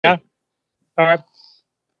All right.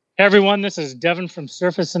 Hey, everyone, this is Devon from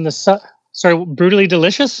Surface in the Sun. Sorry, Brutally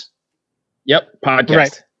Delicious? Yep,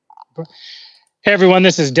 podcast. Right. Hey, everyone,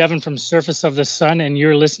 this is Devon from Surface of the Sun, and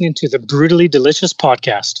you're listening to the Brutally Delicious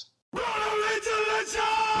podcast. Brutally delicious!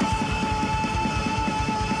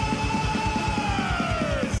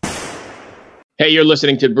 Hey, you're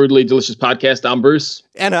listening to Brutally Delicious podcast. I'm Bruce.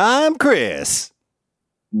 And I'm Chris.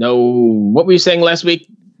 No, what were you saying last week?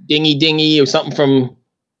 Dingy dingy or something from...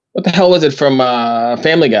 What the hell was it from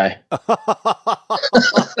Family Guy? I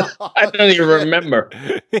don't even remember.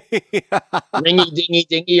 Ringy dingy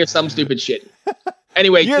dingy or some stupid shit.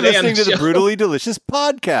 Anyway, You're today listening to the Brutally Delicious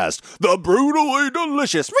podcast. The Brutally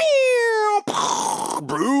Delicious.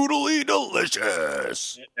 Brutally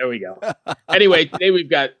Delicious. There we go. Anyway, today we've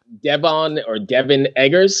got Devon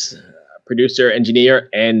Eggers, producer, engineer,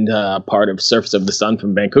 and part of Surface of the Sun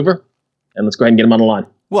from Vancouver. And let's go ahead and get him on the line.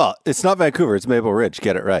 Well, it's not Vancouver. It's Maple Ridge.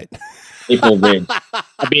 Get it right. Maple Ridge.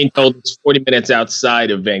 I'm being told it's 40 minutes outside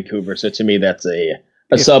of Vancouver. So to me, that's a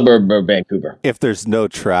suburb of Vancouver. If there's no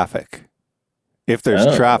traffic. If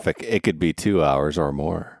there's traffic, it could be 2 hours or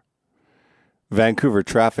more. Vancouver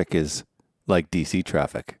traffic is like DC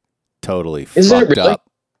traffic. Totally fucked up.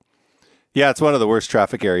 Yeah, it's one of the worst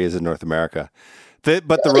traffic areas in North America. But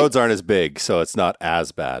the roads aren't as big, so it's not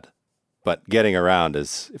as bad. But getting around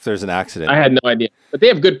is, if there's an accident. I had no idea. But they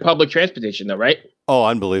have good public transportation, though, right? Oh,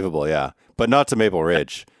 unbelievable, yeah. But not to Maple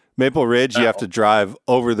Ridge. Maple Ridge, you have to drive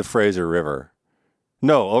over the Fraser River.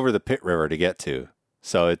 No, over the Pitt River to get to.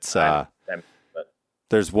 So it's,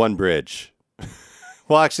 there's one bridge.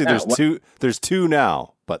 Well, actually, there's two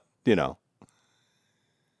now, but, you know.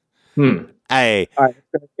 Hey. All right,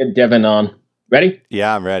 let's get Devon on. Ready?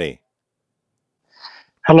 Yeah, I'm ready.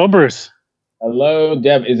 Hello, Bruce. Hello,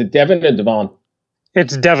 Dev. Is it Devon or Devon?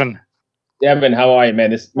 It's Devon. Devon, how are you,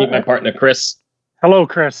 man? Meet my partner, Chris. Hello,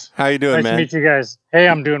 Chris. How you doing, nice man? Nice to meet you guys. Hey,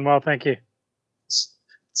 I'm doing well, thank you.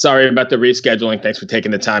 Sorry about the rescheduling. Thanks for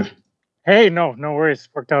taking the time. Hey, no worries.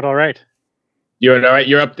 Worked out all right. You're all right?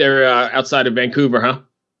 You're up there outside of Vancouver, huh?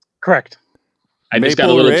 Correct. I just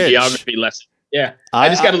got a little geography lesson. Yeah, I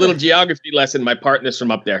just got a little geography lesson. My partner's from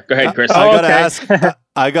up there. Go ahead, Chris.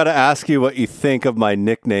 I gotta ask you what you think of my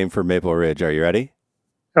nickname for Maple Ridge. Are you ready?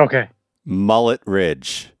 Okay. Mullet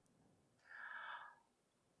Ridge.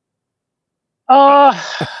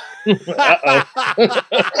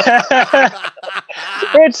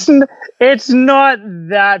 It's not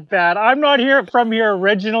that bad. I'm not from here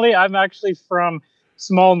originally. I'm actually from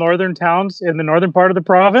small northern towns in the northern part of the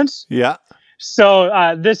province. Yeah.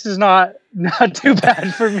 So this is not too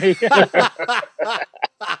bad for me.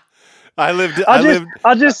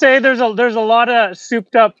 I'll just say there's a lot of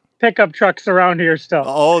souped up pickup trucks around here still.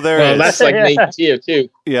 Oh, there is. That's like Nate here too.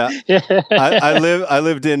 Yeah. I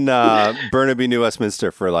lived in Burnaby, New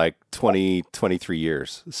Westminster for like 23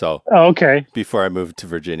 years. So okay. Before I moved to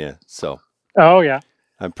Virginia. So yeah.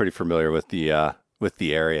 I'm pretty familiar with the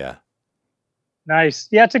area. Nice.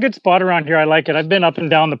 Yeah, it's a good spot around here. I like it. I've been up and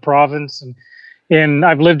down the province and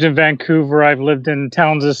I've lived in Vancouver. I've lived in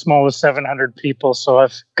towns as small as 700 people. So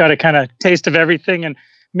I've got a kind of taste of everything. And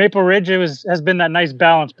Maple Ridge has been that nice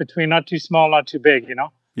balance between not too small, not too big, you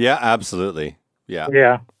know? Yeah, absolutely. Yeah.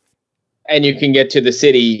 Yeah. And you can get to the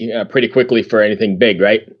city pretty quickly for anything big,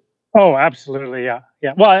 right? Oh, absolutely. Yeah.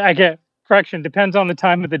 Yeah. Well, I get correction. Depends on the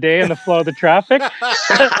time of the day and the flow of the traffic.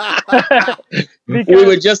 We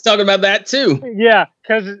were just talking about that too. Yeah.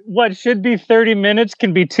 Because what should be 30 minutes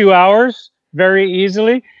can be 2 hours very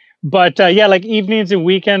easily. But like evenings and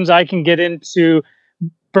weekends, I can get into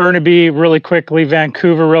Burnaby really quickly,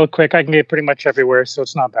 Vancouver real quick. I can get pretty much everywhere, so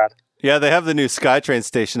it's not bad. Yeah, they have the new SkyTrain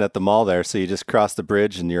station at the mall there, so you just cross the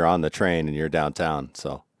bridge and you're on the train and you're downtown.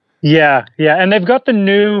 So yeah, and they've got a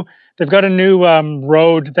new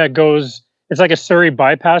road that goes. It's like a Surrey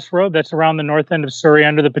bypass road that's around the north end of Surrey,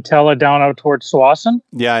 under the Patella, down out towards Swassen.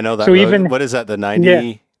 Yeah, I know that. So road. What is that? The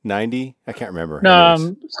 90? I can't remember.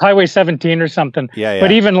 Highway 17 or something. Yeah.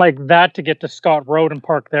 But even like that, to get to Scott Road and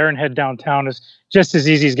park there and head downtown is just as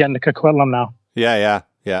easy as getting to Coquitlam now. Yeah.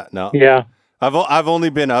 No. Yeah. I've only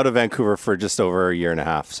been out of Vancouver for just over a year and a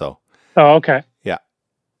half. So. Oh, okay. Yeah.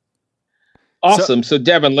 Awesome. So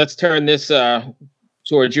Devon, let's turn this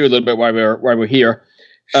towards you a little bit while we're here.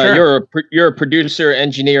 Sure. You're a producer,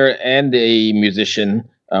 engineer, and a musician.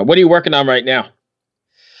 What are you working on right now?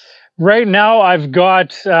 Right now, I've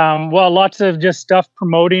got, lots of just stuff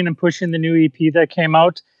promoting and pushing the new EP that came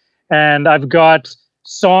out. And I've got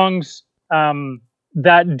songs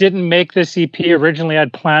that didn't make this EP. Originally,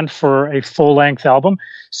 I'd planned for a full-length album.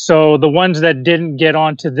 So the ones that didn't get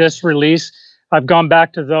onto this release, I've gone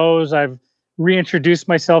back to those. I've reintroduce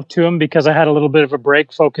myself to them because I had a little bit of a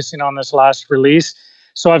break focusing on this last release.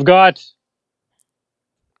 So I've got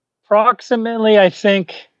approximately, I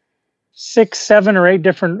think, 6, 7, or 8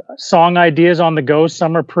 different song ideas on the go.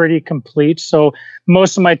 Some are pretty complete. So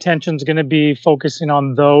most of my attention is going to be focusing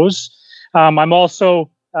on those. I'm also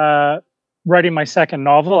writing my second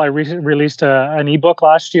novel. I released an ebook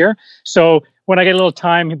last year. So when I get a little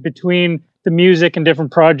time between the music and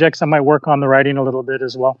different projects, I might work on the writing a little bit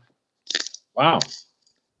as well. Wow.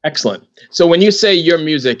 Excellent. So when you say your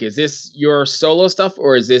music, is this your solo stuff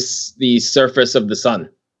or is this the Surface of the Sun?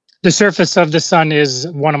 The Surface of the Sun is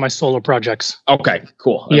one of my solo projects. Okay,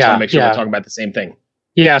 cool. I just want to make sure we're talking about the same thing.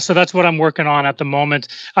 Yeah, so that's what I'm working on at the moment.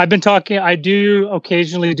 I do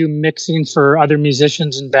occasionally do mixing for other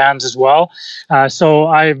musicians and bands as well. So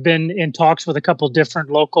I've been in talks with a couple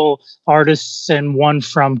different local artists and one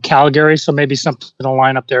from Calgary. So maybe something will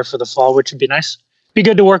line up there for the fall, which would be nice. Be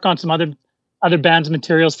good to work on some other bands'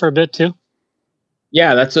 materials for a bit too.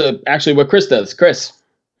 Yeah, that's actually what Chris does. Chris.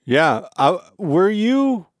 Yeah.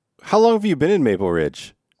 How long have you been in Maple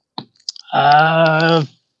Ridge? Almost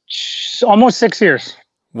 6 years.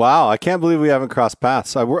 Wow, I can't believe we haven't crossed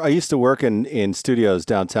paths. I used to work in studios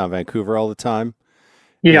downtown Vancouver all the time.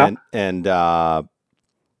 Yeah. And I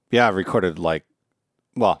recorded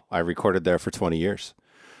I recorded there for 20 years.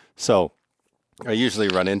 So I usually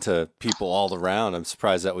run into people all around. I'm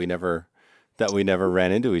surprised that we never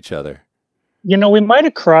ran into each other. We might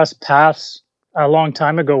have crossed paths a long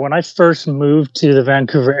time ago when I first moved to the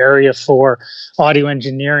Vancouver area for audio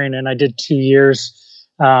engineering, and I did 2 years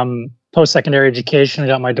post-secondary education. I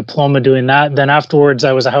got my diploma doing that. Then afterwards,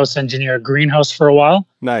 I was a house engineer at Greenhouse for a while.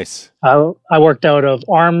 Nice. I worked out of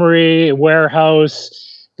Armory, warehouse,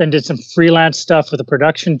 then did some freelance stuff with a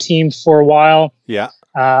production team for a while. Yeah.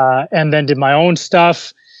 And then did my own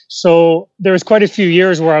stuff. So there was quite a few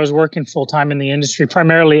years where I was working full-time in the industry,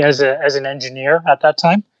 primarily as an engineer at that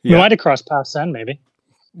time. Yeah. We might have crossed paths then, maybe.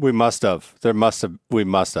 We must have. We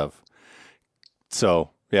must have. So,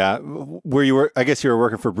 yeah. I guess you were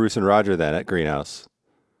working for Bruce and Roger then at Greenhouse.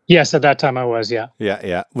 Yes, at that time I was, yeah.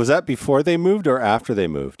 Yeah. Was that before they moved or after they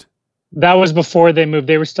moved? That was before they moved.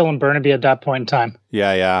 They were still in Burnaby at that point in time.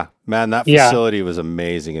 Yeah. Man, that facility was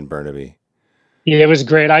amazing in Burnaby. Yeah, it was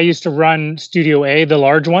great. I used to run Studio A, the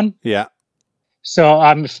large one. Yeah. So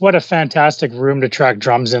what a fantastic room to track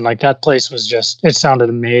drums in. Like that place was it sounded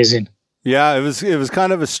amazing. Yeah, it was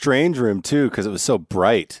kind of a strange room too because it was so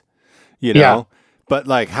bright, Yeah. But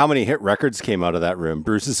like how many hit records came out of that room?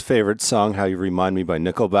 Bruce's favorite song, How You Remind Me by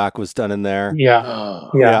Nickelback, was done in there.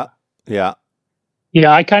 Yeah.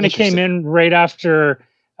 Yeah, I kind of came in right after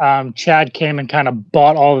Chad came and kind of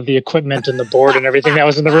bought all of the equipment and the board and everything that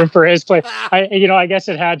was in the room for his place. I guess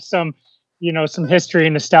it had some history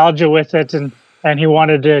and nostalgia with it, and he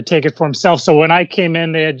wanted to take it for himself. So when I came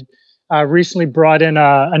in, they had recently brought in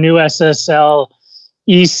a new SSL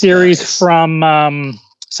E series from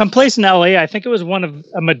someplace in LA. I think it was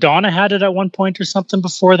Madonna had it at one point or something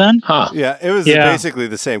before then. Huh. Yeah, it was basically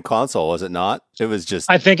the same console, was it not? It was just...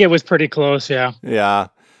 I think it was pretty close, yeah. Yeah.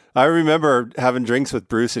 I remember having drinks with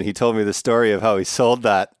Bruce and he told me the story of how he sold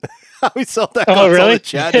that. Oh, really? To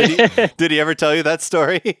Chad. Did he ever tell you that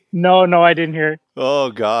story? No, I didn't hear it.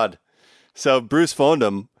 Oh, God. So Bruce phoned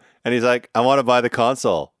him and he's like, I want to buy the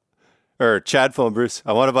console. Or Chad phoned Bruce,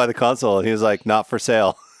 I want to buy the console. And he was like, not for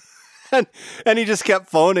sale. and he just kept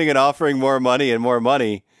phoning and offering more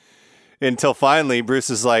money until finally Bruce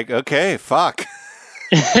is like, okay, fuck.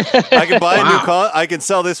 I can buy a new I can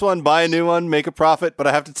sell this one, buy a new one, make a profit, but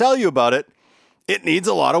I have to tell you about it. It needs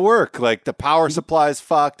a lot of work. Like the power supply is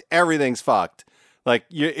fucked. Everything's fucked. Like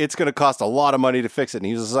it's going to cost a lot of money to fix it. And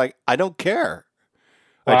he was just like, I don't care.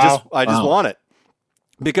 Wow. I just want it.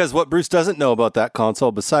 Because what Bruce doesn't know about that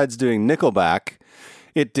console, besides doing Nickelback,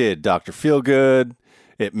 it did Dr. Feelgood.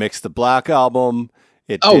 It mixed the Black Album.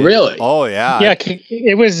 Really? Oh, yeah. Yeah,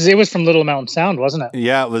 it was from Little Mountain Sound, wasn't it?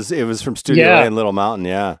 Yeah, it was from Studio A in Little Mountain,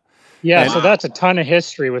 yeah. Yeah, so that's a ton of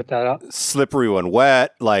history with that. Slippery When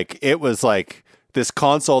Wet. Like, it was like this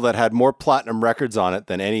console that had more platinum records on it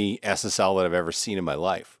than any SSL that I've ever seen in my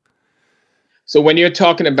life. So when you're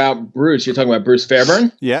talking about Bruce, you're talking about Bruce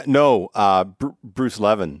Fairburn? Yeah, no, Bruce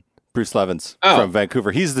Levin. Bruce Levins from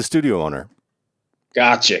Vancouver. He's the studio owner.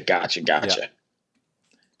 Gotcha. Yeah.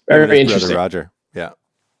 Very interesting. Brother Roger. Yeah.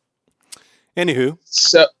 Anywho.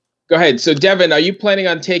 So go ahead. So Devon, are you planning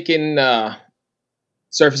on taking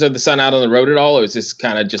Surface of the Sun out on the road at all, or is this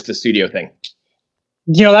kind of just a studio thing?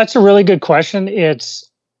 That's a really good question. It's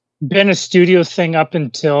been a studio thing up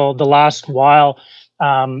until the last while,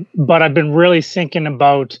 but I've been really thinking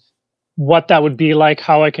about what that would be like,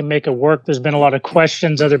 how I can make it work. There's been a lot of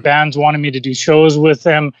questions. Other bands wanted me to do shows with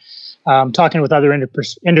them. Talking with other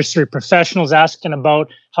industry professionals, asking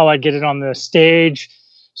about how I get it on the stage.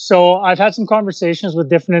 So I've had some conversations with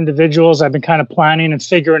different individuals. I've been kind of planning and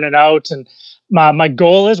figuring it out. And my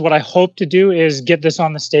goal is, what I hope to do is get this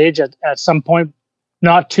on the stage at some point,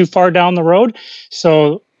 not too far down the road.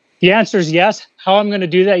 So the answer is yes. How I'm going to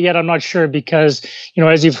do that yet, I'm not sure, because,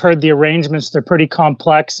 as you've heard, the arrangements, they're pretty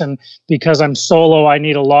complex. And because I'm solo, I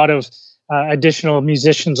need a lot of additional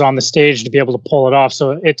musicians on the stage to be able to pull it off.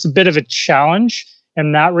 So it's a bit of a challenge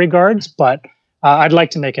in that regards, but I'd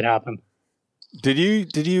like to make it happen. Did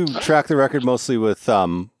you track the record mostly with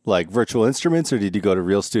like virtual instruments, or did you go to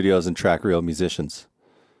real studios and track real musicians?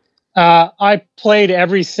 I played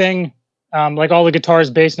everything, like all the guitars,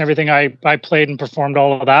 bass, and everything. I played and performed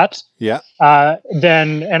all of that. Yeah.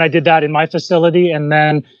 And I did that in my facility, and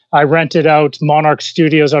then I rented out Monarch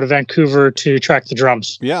Studios out of Vancouver to track the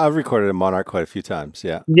drums. Yeah, I've recorded in Monarch quite a few times.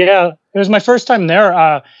 Yeah. Yeah, it was my first time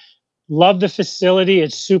there. Love the facility.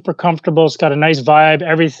 It's super comfortable. It's got a nice vibe.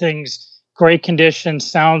 Everything's great condition.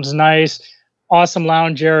 Sounds nice. Awesome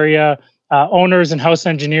lounge area. Owners and house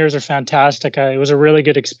engineers are fantastic. It was a really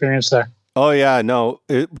good experience there. Oh, yeah. No.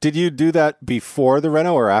 Did you do that before the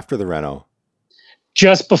reno or after the reno?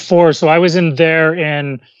 Just before. So I was in there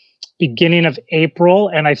in beginning of April,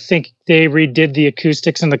 and I think they redid the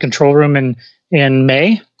acoustics in the control room in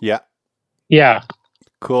May. Yeah. Yeah.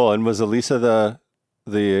 Cool. And was Elisa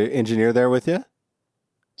the engineer there with you?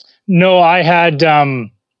 No, I had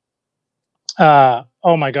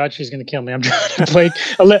oh my God, she's gonna kill me. I'm trying to play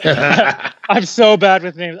I'm so bad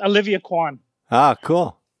with names. Olivia Kwan. Ah,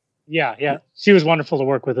 cool. Yeah. She was wonderful to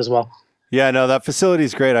work with as well. Yeah, no, that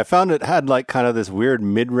facility's great. I found it had like kind of this weird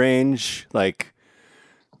mid-range, like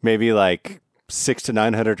maybe like 600 to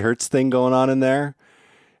 900 hertz thing going on in there,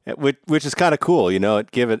 which is kind of cool.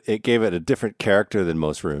 It gave it a different character than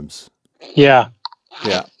most rooms. Yeah.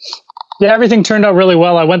 Everything turned out really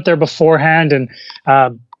well. I went there beforehand and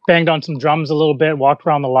banged on some drums a little bit, walked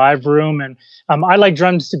around the live room, and I like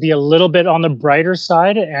drums to be a little bit on the brighter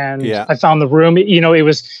side. And I found the room,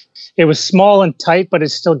 it was small and tight, but it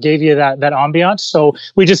still gave you that ambiance. So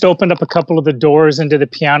we just opened up a couple of the doors into the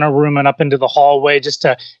piano room and up into the hallway just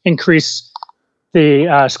to increase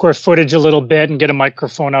the square footage a little bit and get a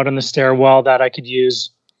microphone out in the stairwell that I could use.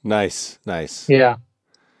 Nice. Yeah.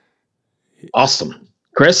 Awesome.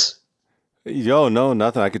 Chris? Yo, no,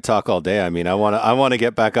 nothing. I could talk all day. I mean, I want to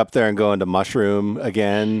get back up there and go into Mushroom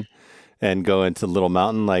again and go into Little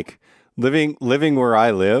Mountain. Like living where I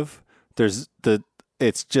live,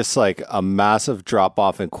 it's just like a massive drop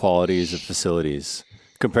off in qualities of facilities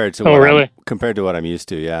compared to what I'm used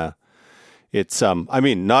to. Yeah. It's I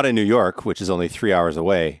mean, not in New York, which is only 3 hours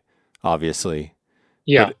away, obviously.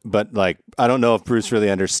 Yeah. But like, I don't know if Bruce really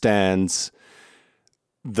understands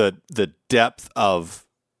the depth of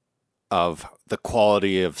the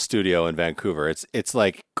quality of studio in Vancouver. It's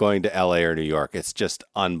like going to LA or New York. It's just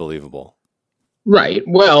unbelievable. Right.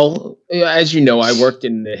 Well, as you know, I worked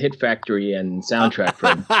in the Hit Factory and soundtrack for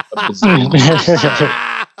a bazillion years.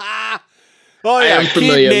 Oh yeah, I'm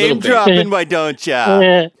familiar keep a little name bit. dropping, why don't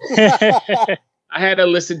ya? I had to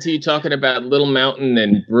listen to you talking about Little Mountain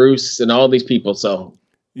and Bruce and all these people. So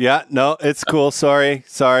yeah, no, it's cool. Sorry.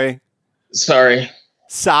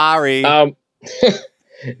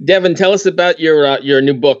 Devon, tell us about your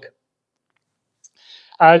new book.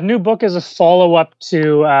 New book is a follow-up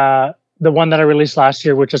to the one that I released last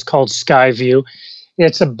year, which is called Skyview.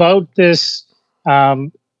 It's about this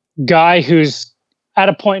guy who's at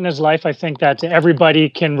a point in his life, I think, that everybody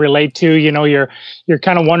can relate to. You're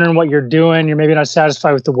kind of wondering what you're doing. You're maybe not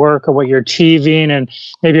satisfied with the work or what you're achieving, and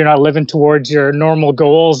maybe you're not living towards your normal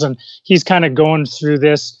goals. And he's kind of going through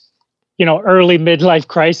this, early midlife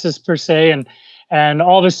crisis per se, and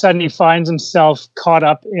all of a sudden he finds himself caught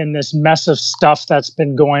up in this mess of stuff that's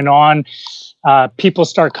been going on. People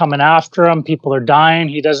start coming after him. People are dying.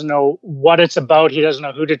 He doesn't know what it's about. He doesn't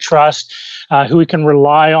know who to trust, who he can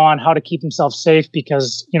rely on, how to keep himself safe,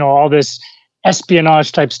 because, all this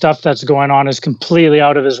espionage type stuff that's going on is completely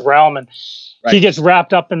out of his realm. And he gets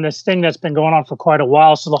wrapped up in this thing that's been going on for quite a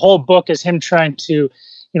while. So the whole book is him trying to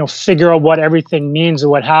figure out what everything means and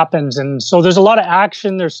what happens. And so there's a lot of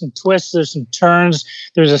action. There's some twists. There's some turns.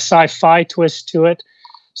 There's a sci-fi twist to it.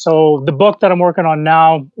 So the book that I'm working on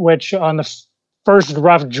now, which on the first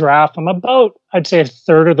rough draft, I'm about, I'd say, a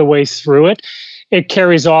third of the way through it. It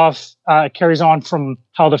carries on from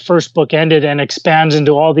how the first book ended and expands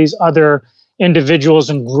into all these other individuals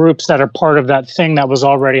and groups that are part of that thing that was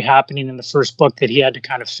already happening in the first book that he had to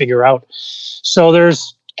kind of figure out. So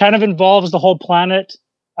there's kind of involves the whole planet.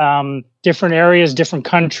 different areas, different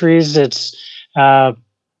countries. It's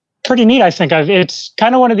pretty neat. I think it's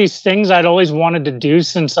kind of one of these things I'd always wanted to do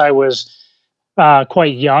since I was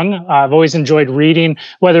quite young. I've always enjoyed reading,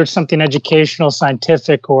 whether it's something educational,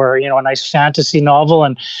 scientific, or a nice fantasy novel.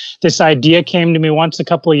 And this idea came to me once a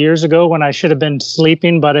couple of years ago when I should have been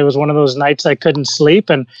sleeping, but it was one of those nights I couldn't sleep,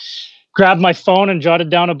 and grabbed my phone and jotted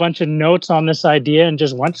down a bunch of notes on this idea and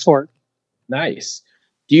just went for it. Nice.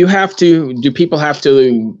 Do people have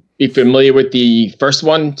to be familiar with the first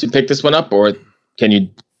one to pick this one up, or can you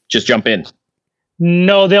just jump in?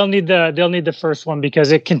 No, they'll need the first one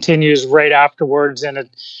because it continues right afterwards, and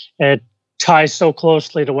it ties so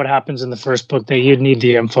closely to what happens in the first book that you'd need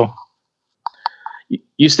the info.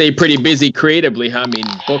 You stay pretty busy creatively, huh? I mean,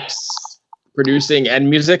 books, producing, and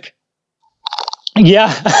music.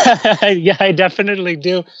 Yeah, yeah, I definitely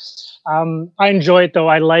do. I enjoy it though.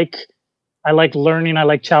 I like learning. I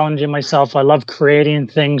like challenging myself. I love creating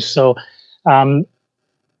things. So,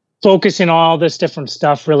 focusing on all this different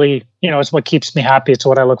stuff really, it's what keeps me happy. It's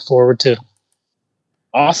what I look forward to.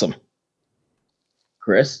 Awesome.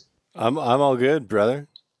 Chris? I'm all good, brother.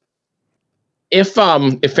 If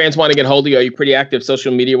fans want to get hold of you, are you pretty active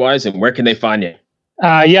social media wise, and where can they find you?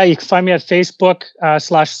 Yeah, you can find me at Facebook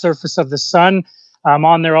 /Surface of the Sun. I'm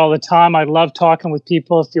on there all the time. I love talking with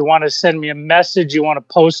people. If you want to send me a message, you want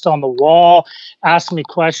to post on the wall, ask me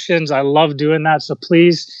questions, I love doing that. So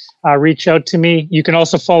please reach out to me. You can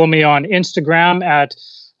also follow me on Instagram at,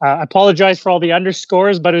 I apologize for all the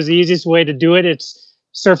underscores, but it was the easiest way to do it. It's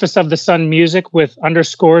Surface of the Sun Music with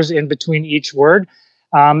underscores in between each word.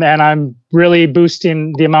 And I'm really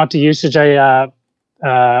boosting the amount of usage I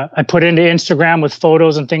put into Instagram with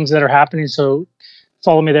photos and things that are happening. So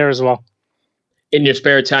follow me there as well. In your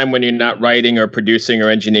spare time when you're not writing or producing or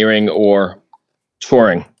engineering or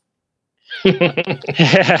touring?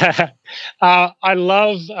 I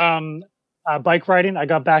love bike riding. I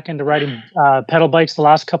got back into riding pedal bikes the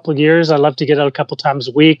last couple of years. I love to get out a couple times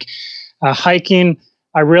a week. Hiking.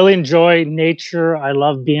 I really enjoy nature. I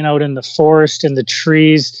love being out in the forest, in the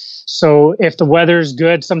trees. So if the weather's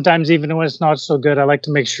good, sometimes even when it's not so good, I like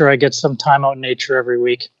to make sure I get some time out in nature every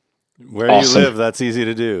week. Where you live, that's easy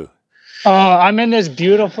to do. I'm in this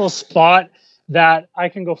beautiful spot that I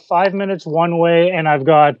can go 5 minutes one way, and I've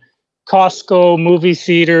got Costco, movie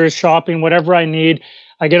theaters, shopping, whatever I need.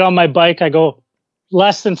 I get on my bike. I go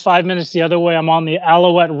less than 5 minutes the other way. I'm on the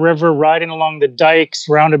Alouette River, riding along the dike,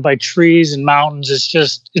 surrounded by trees and mountains.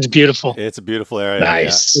 It's beautiful. It's a beautiful area.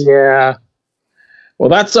 Nice. Yeah. Well,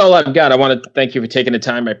 that's all I've got. I want to thank you for taking the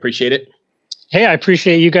time. I appreciate it. Hey, I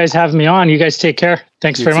appreciate you guys having me on. You guys take care.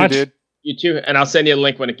 Thanks very much. Dude. You too. And I'll send you a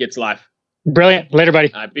link when it gets live. Brilliant. Later,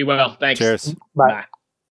 buddy. Be well. Thanks. Cheers. Bye. Bye.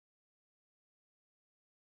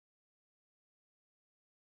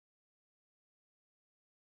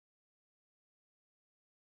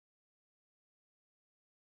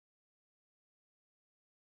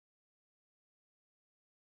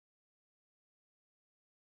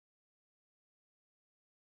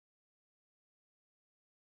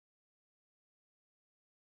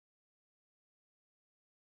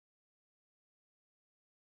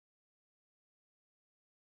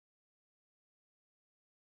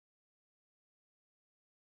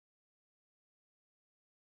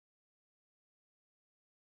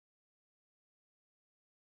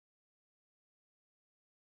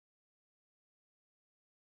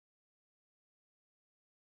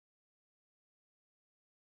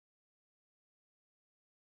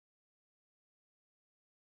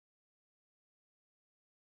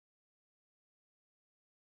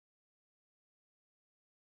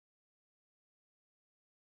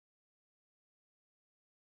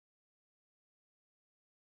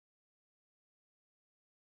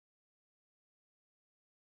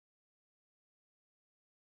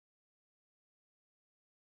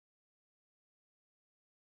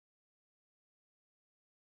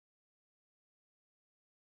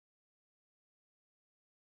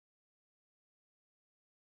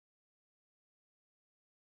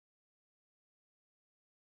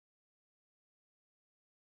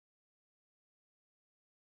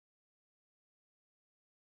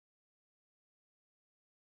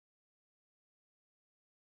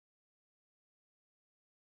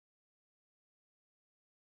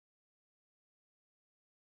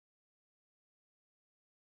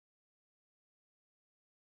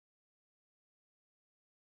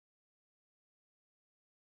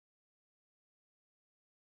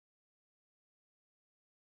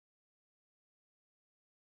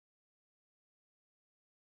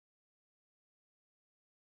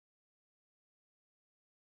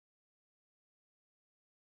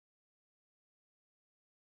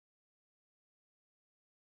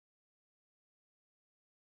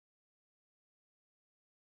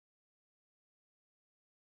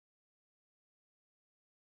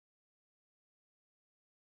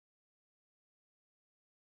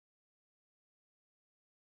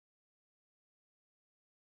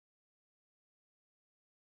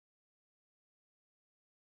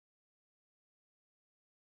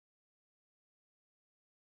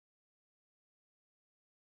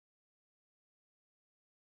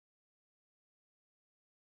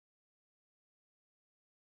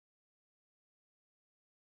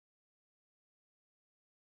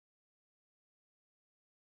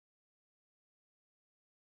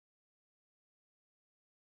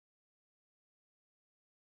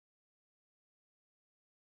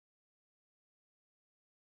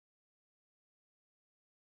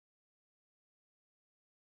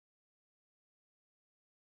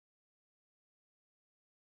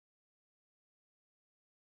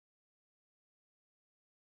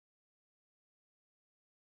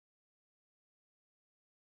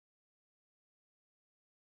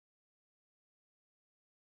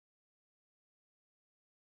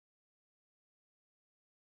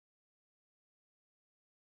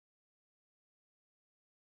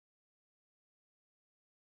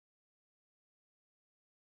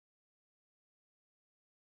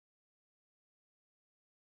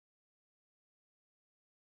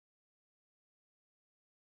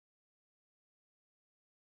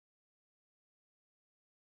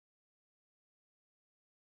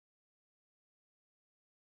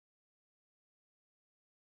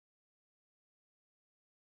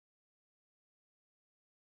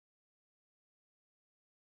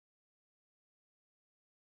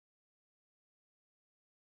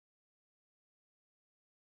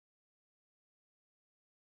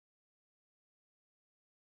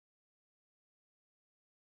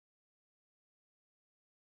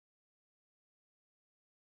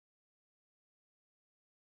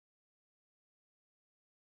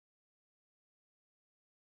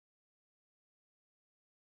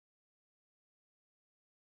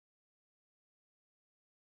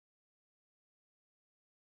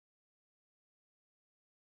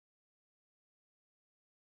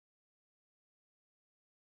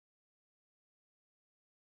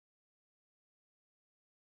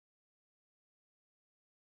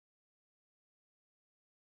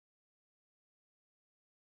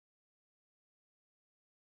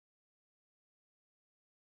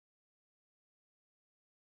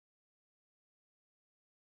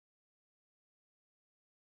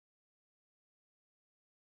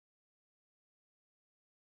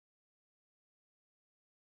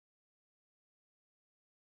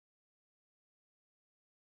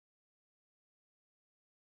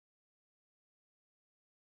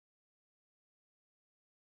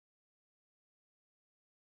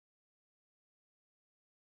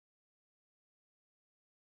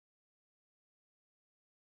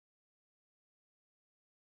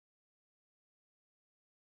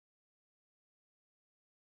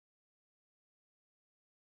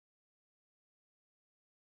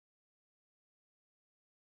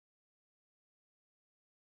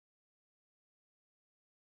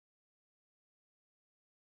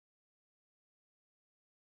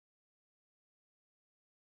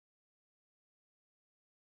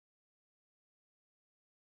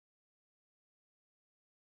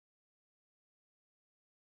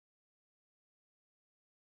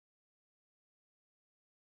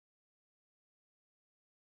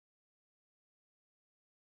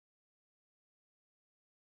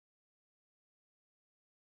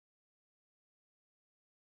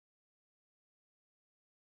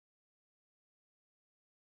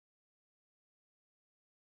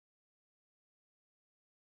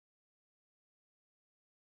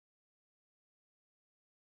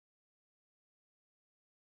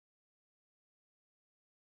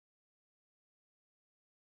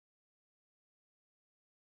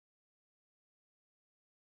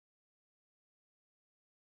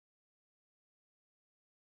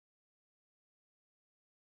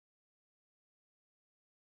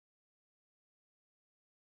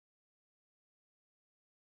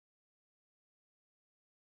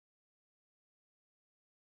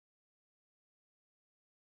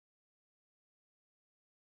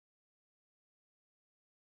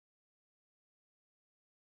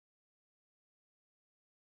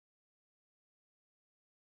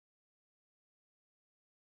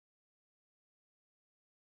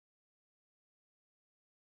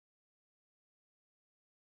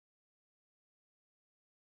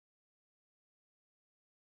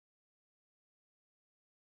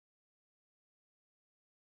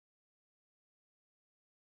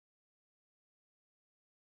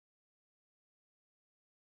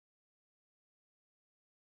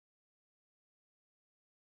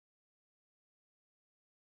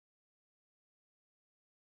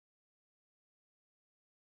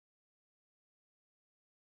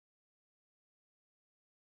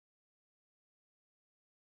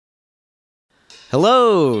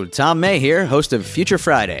 Hello, Tom May here, host of Future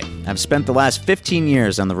Friday. I've spent the last 15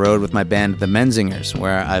 years on the road with my band, The Menzingers,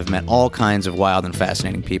 where I've met all kinds of wild and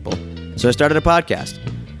fascinating people. So I started a podcast.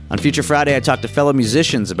 On Future Friday, I talk to fellow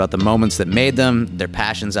musicians about the moments that made them, their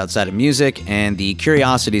passions outside of music, and the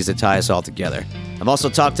curiosities that tie us all together. I've also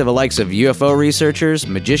talked to the likes of UFO researchers,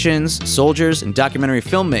 magicians, soldiers, and documentary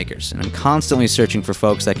filmmakers, and I'm constantly searching for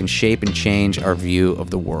folks that can shape and change our view of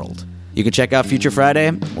the world. You can check out Future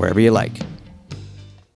Friday wherever you like.